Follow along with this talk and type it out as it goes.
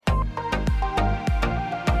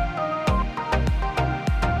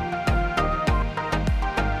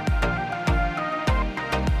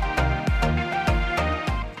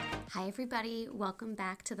everybody. Welcome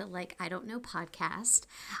back to the Like I Don't Know podcast.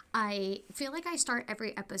 I feel like I start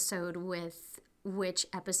every episode with which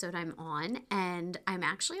episode I'm on, and I'm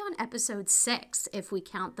actually on episode 6 if we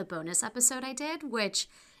count the bonus episode I did, which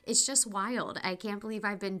is just wild. I can't believe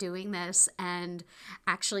I've been doing this and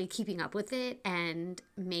actually keeping up with it and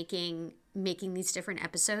making these different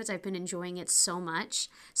episodes. I've been enjoying it so much.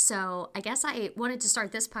 So I guess I wanted to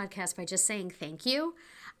start this podcast by just saying thank you.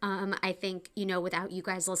 I think, without you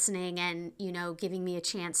guys listening and, giving me a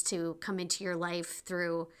chance to come into your life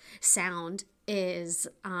through sound is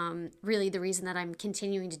really the reason that I'm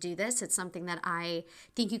continuing to do this. It's something that I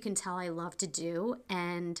think you can tell I love to do.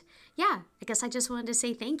 And yeah, I guess I just wanted to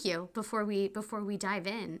say thank you before we dive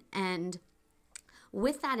in. And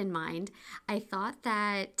with that in mind, I thought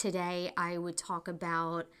that today I would talk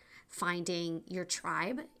about finding your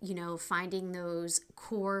tribe, finding those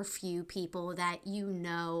core few people that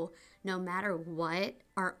no matter what,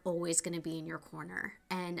 are always going to be in your corner.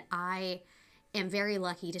 And I am very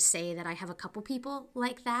lucky to say that I have a couple people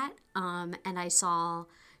like that. And I saw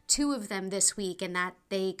 2 of them this week, and that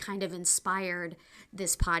they kind of inspired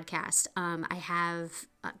this podcast. I have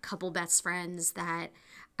a couple best friends that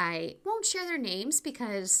I won't share their names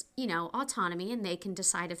because, autonomy, and they can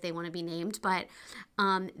decide if they want to be named. But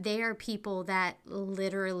they are people that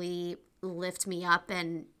literally lift me up.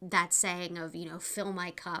 And that saying of, fill my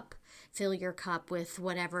cup, fill your cup with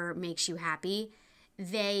whatever makes you happy.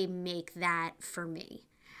 They make that for me.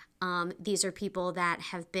 These are people that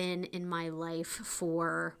have been in my life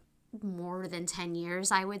for more than 10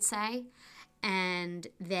 years, I would say. And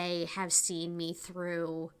they have seen me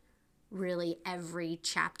through really every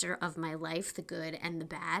chapter of my life, the good and the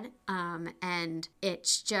bad. And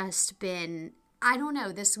it's just been, I don't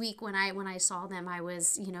know, this week when I saw them, I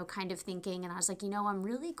was, kind of thinking, and I was like, I'm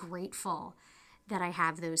really grateful that I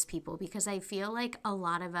have those people, because I feel like a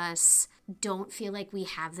lot of us don't feel like we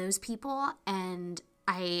have those people. And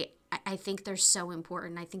I think they're so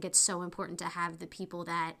important. I think it's so important to have the people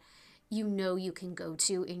that you can go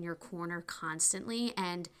to in your corner constantly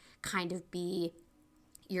and kind of be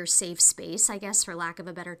your safe space, I guess, for lack of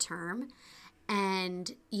a better term.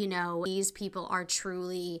 And, these people are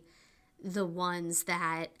truly the ones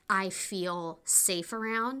that I feel safe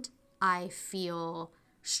around. I feel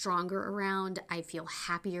stronger around. I feel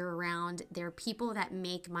happier around. They're people that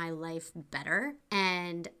make my life better.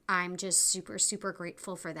 And I'm just super, super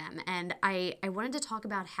grateful for them. And I wanted to talk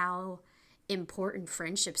about how important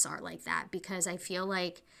friendships are like that, because I feel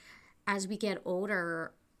like as we get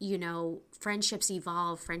older, friendships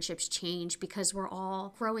evolve, friendships change, because we're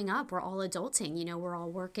all growing up, we're all adulting, we're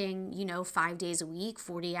all working, 5 days a week,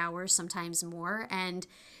 40 hours, sometimes more. And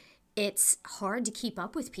it's hard to keep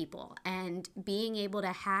up with people. And being able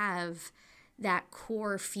to have that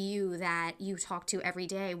core few that you talk to every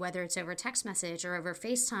day, whether it's over text message or over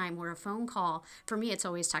FaceTime or a phone call. For me, it's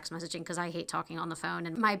always text messaging because I hate talking on the phone.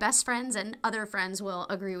 And my best friends and other friends will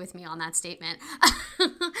agree with me on that statement.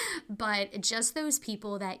 But just those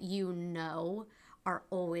people that are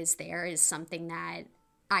always there is something that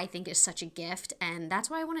I think is such a gift. And that's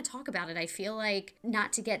why I want to talk about it. I feel like,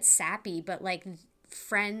 not to get sappy, but like,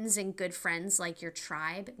 friends and good friends like your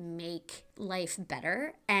tribe make life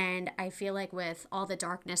better. And I feel like with all the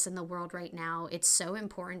darkness in the world right now, it's so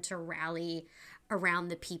important to rally around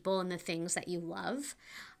the people and the things that you love.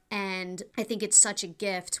 And I think it's such a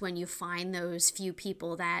gift when you find those few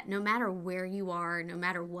people that no matter where you are, no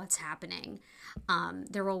matter what's happening,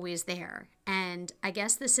 they're always there. And I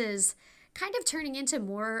guess this is kind of turning into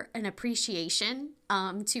more an appreciation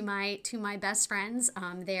to my best friends.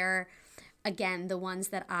 They're, again, the ones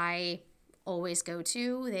that I always go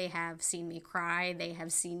to. They have seen me cry. They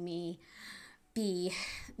have seen me be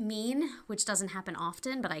mean, which doesn't happen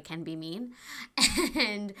often, but I can be mean.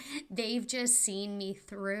 And they've just seen me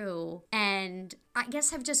through, and I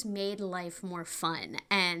guess have just made life more fun.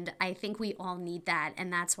 And I think we all need that.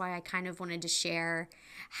 And that's why I kind of wanted to share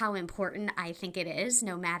how important I think it is.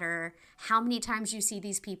 No matter how many times you see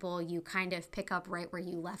these people, you kind of pick up right where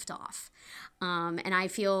you left off. And I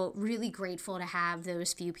feel really grateful to have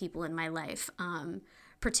those few people in my life.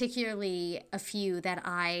 Particularly a few that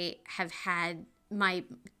I have had, a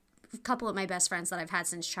couple of my best friends that I've had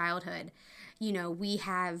since childhood. We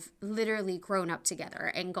have literally grown up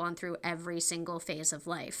together and gone through every single phase of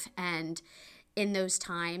life. And in those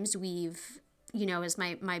times, we've, as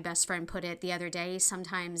my best friend put it the other day,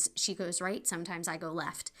 sometimes she goes right, sometimes I go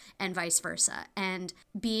left, and vice versa. And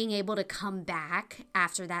being able to come back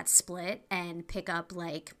after that split and pick up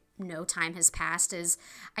like no time has passed is,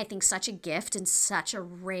 I think, such a gift and such a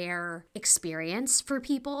rare experience for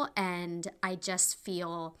people. And I just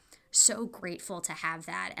feel so grateful to have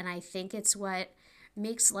that. And I think it's what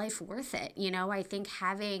makes life worth it. I think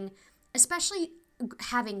especially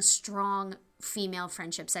having strong female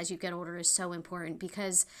friendships as you get older is so important,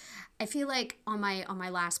 because I feel like on my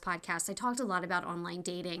last podcast I talked a lot about online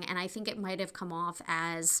dating, and I think it might have come off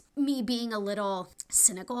as me being a little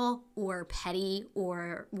cynical or petty,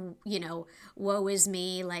 or woe is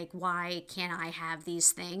me, like why can't I have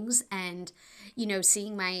these things? And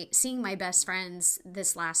seeing my best friends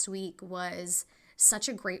this last week was such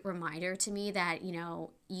a great reminder to me that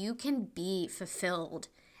you can be fulfilled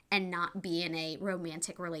and not be in a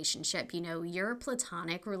romantic relationship. Your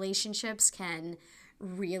platonic relationships can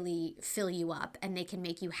really fill you up, and they can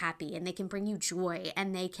make you happy, and they can bring you joy,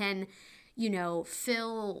 and they can,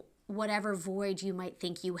 fill whatever void you might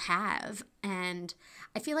think you have. And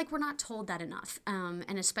I feel like we're not told that enough.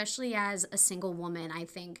 And especially as a single woman, I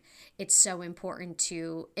think it's so important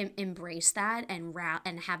to embrace that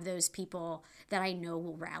and have those people that I know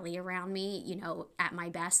will rally around me, at my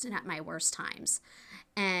best and at my worst times.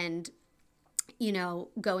 And,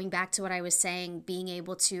 going back to what I was saying, being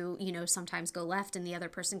able to, sometimes go left and the other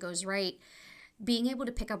person goes right, being able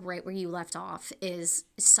to pick up right where you left off is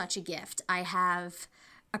such a gift. I have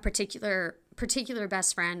a particular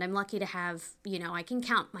best friend. I'm lucky to have, I can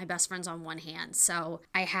count my best friends on one hand. So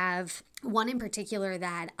I have one in particular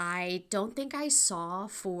that I don't think I saw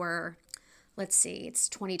for, let's see, it's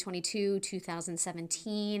 2022,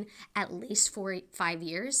 2017, at least 5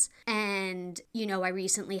 years. And, I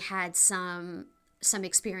recently had some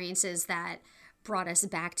experiences that brought us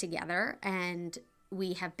back together, and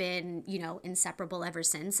we have been, inseparable ever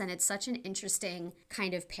since. And it's such an interesting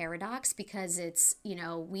kind of paradox, because it's,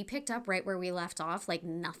 we picked up right where we left off, like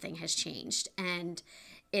nothing has changed. And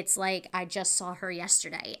it's like I just saw her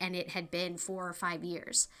yesterday, and it had been 4 or 5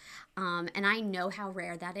 years. And I know how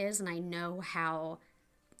rare that is, and I know how,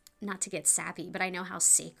 not to get sappy, but I know how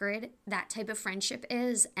sacred that type of friendship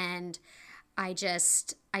is, and I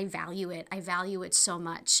value it. I value it so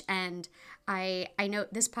much. And I know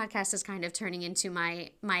this podcast is kind of turning into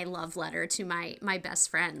my love letter to my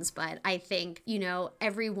best friends, but I think,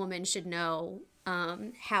 every woman should know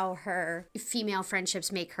how her female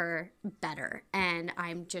friendships make her better. And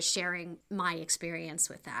I'm just sharing my experience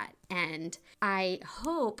with that. And I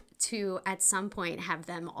hope to, at some point, have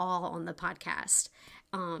them all on the podcast,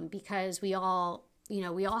 because we all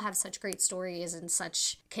have such great stories and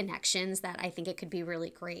such connections that I think it could be really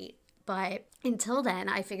great. But until then,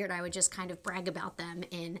 I figured I would just kind of brag about them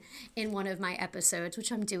in one of my episodes,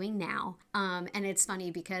 which I'm doing now. And it's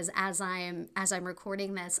funny because as I'm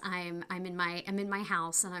recording this, I'm in my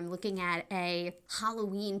house, and I'm looking at a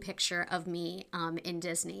Halloween picture of me in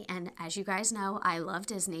Disney. And as you guys know, I love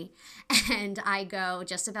Disney, and I go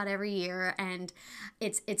just about every year. And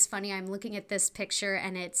it's funny. I'm looking at this picture,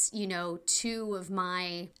 and it's two of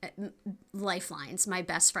my lifelines, my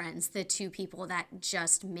best friends, the two people that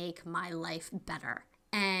just make my life better.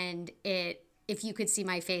 And if you could see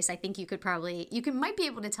my face, I think might be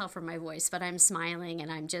able to tell from my voice, but I'm smiling, and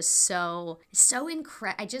I'm just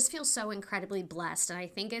I just feel so incredibly blessed. And I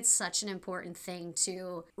think it's such an important thing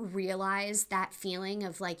to realize that feeling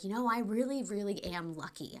of like, I really, really am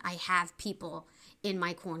lucky. I have people in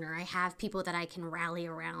my corner. I have people that I can rally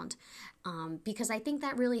around, because I think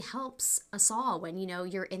that really helps us all when,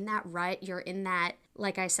 you're in that rut, you're in that,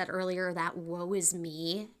 like I said earlier, that woe is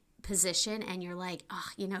me position, and you're like,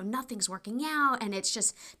 nothing's working out, and it's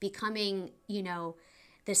just becoming,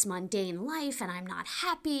 this mundane life, and I'm not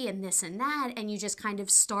happy, and this and that, and you just kind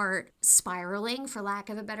of start spiraling, for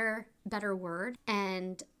lack of a better word.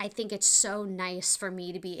 And I think it's so nice for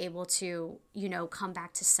me to be able to, come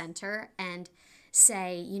back to center and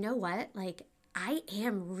say, you know what, like, I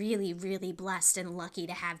am really, really blessed and lucky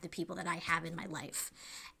to have the people that I have in my life.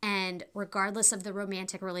 And regardless of the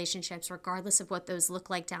romantic relationships, regardless of what those look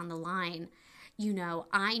like down the line,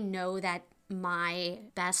 I know that my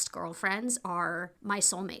best girlfriends are my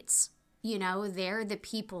soulmates. They're the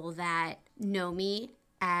people that know me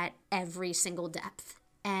at every single depth.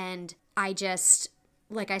 And I just,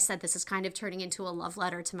 like I said, this is kind of turning into a love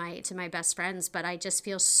letter to my best friends, but I just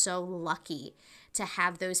feel so lucky to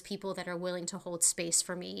have those people that are willing to hold space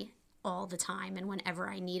for me all the time and whenever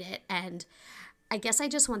I need it. And I guess I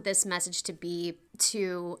just want this message to be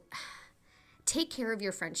to take care of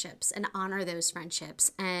your friendships and honor those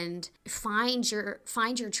friendships and find your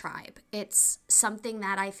tribe. It's something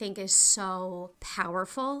that I think is so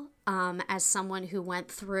powerful. As someone who went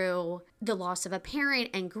through the loss of a parent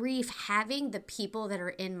and grief, having the people that are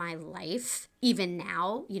in my life, even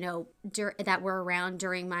now, that were around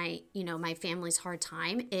during my, my family's hard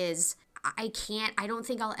time, is, I don't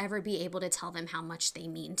think I'll ever be able to tell them how much they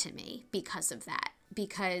mean to me because of that.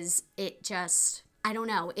 Because it just, I don't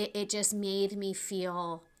know, it just made me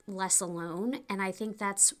feel less alone. And I think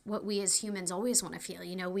that's what we as humans always want to feel.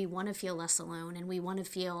 You know, we want to feel less alone, and we want to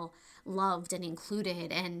feel loved and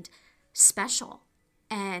included and special.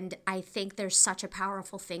 And I think there's such a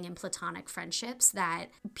powerful thing in platonic friendships that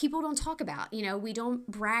people don't talk about. You know, we don't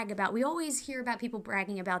brag about. We always hear about people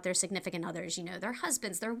bragging about their significant others, you know, their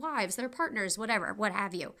husbands, their wives, their partners, whatever, what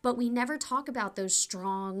have you. But we never talk about those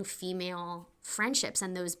strong female friendships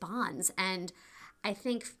and those bonds. And I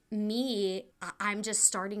think I'm just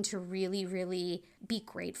starting to really, really be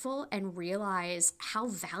grateful and realize how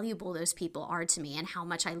valuable those people are to me and how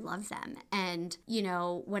much I love them. And, you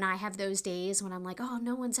know, when I have those days when I'm like, oh,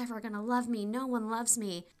 no one's ever going to love me, no one loves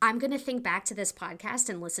me, I'm going to think back to this podcast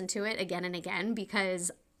and listen to it again and again,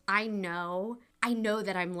 because I know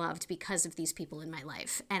that I'm loved because of these people in my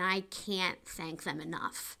life, and I can't thank them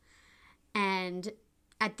enough. And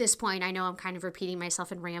at this point, I know I'm kind of repeating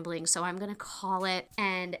myself and rambling, so I'm going to call it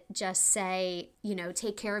and just say, you know,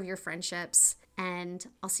 take care of your friendships, and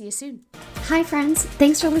I'll see you soon. Hi, friends.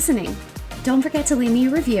 Thanks for listening. Don't forget to leave me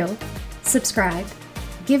a review, subscribe,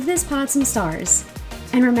 give this pod some stars,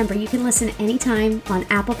 and remember, you can listen anytime on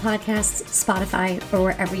Apple Podcasts, Spotify, or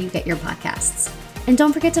wherever you get your podcasts. And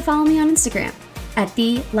don't forget to follow me on Instagram at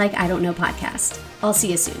 @TheLikeIDon'tKnowPodcast. I'll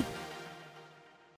see you soon.